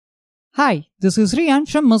Hi, this is Rian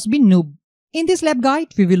from Must Be Noob. In this lab guide,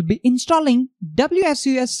 we will be installing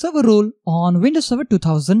WSUS server role on Windows Server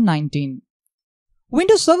 2019.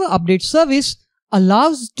 Windows Server Update Service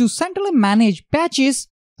allows to centrally manage patches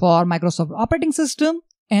for Microsoft operating system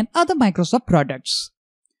and other Microsoft products.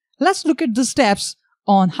 Let's look at the steps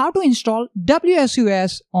on how to install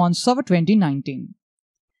WSUS on Server 2019.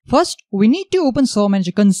 First, we need to open Server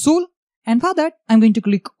Manager console, and for that, I'm going to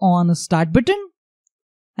click on the Start button.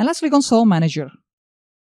 And let's click on Server Manager.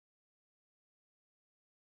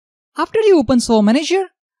 After you open Server Manager,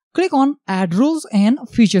 click on Add Roles and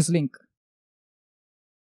Features link.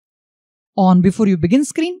 On Before You Begin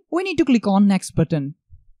screen, we need to click on Next button.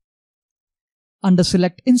 Under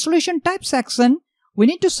Select Installation Type section, we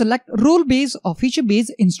need to select Role-Based or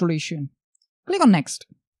Feature-Based Installation. Click on Next.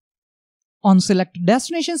 On Select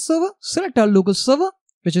Destination Server, select our local server,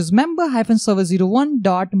 which is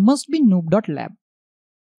member-server01.mustbenoob.lab.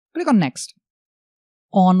 Click on Next.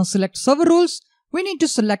 On Select Server Roles, we need to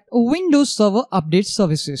select Windows Server Update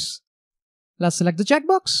Services. Let's select the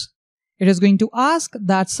checkbox. It is going to ask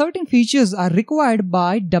that certain features are required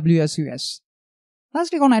by WSUS. Let's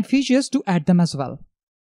click on Add Features to add them as well.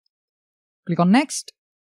 Click on Next.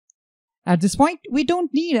 At this point, we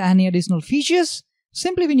don't need any additional features.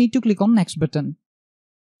 Simply we need to click on Next button.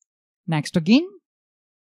 Next again.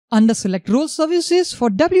 Under Select Role Services for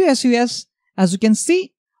WSUS, as you can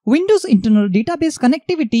see, Windows Internal Database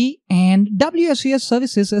Connectivity and WSUS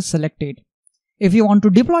Services is selected. If you want to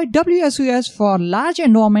deploy WSUS for large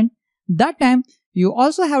environment, that time you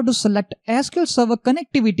also have to select SQL Server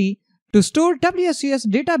Connectivity to store WSUS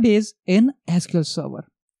database in SQL Server.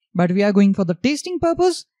 But we are going for the testing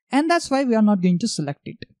purpose, and that's why we are not going to select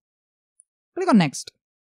it. Click on Next.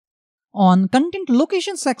 On Content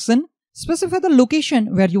Location section, specify the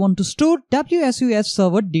location where you want to store WSUS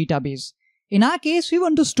Server database. In our case, we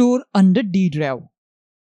want to store under D drive.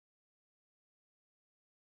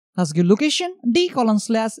 Let's give location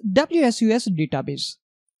D:/WSUS database.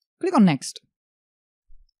 Click on Next.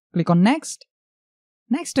 Click on Next.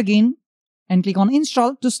 Next again, and click on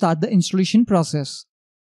Install to start the installation process.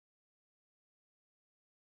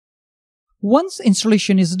 Once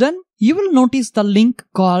installation is done, you will notice the link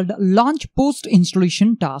called Launch Post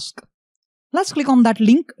Installation Task. Let's click on that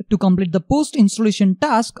link to complete the post-installation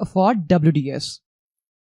task for WDS.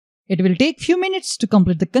 It will take few minutes to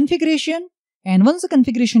complete the configuration, and once the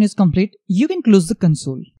configuration is complete, you can close the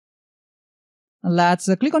console.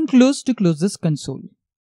 Let's click on Close to close this console.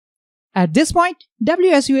 At this point,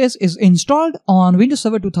 WSUS is installed on Windows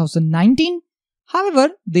Server 2019. However,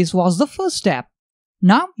 this was the first step.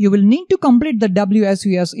 Now, you will need to complete the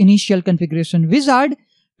WSUS initial configuration wizard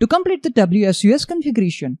to complete the WSUS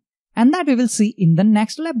configuration. And that we will see in the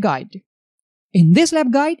next lab guide. In this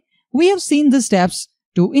lab guide, we have seen the steps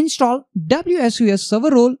to install WSUS server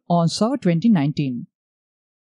role on Server 2019.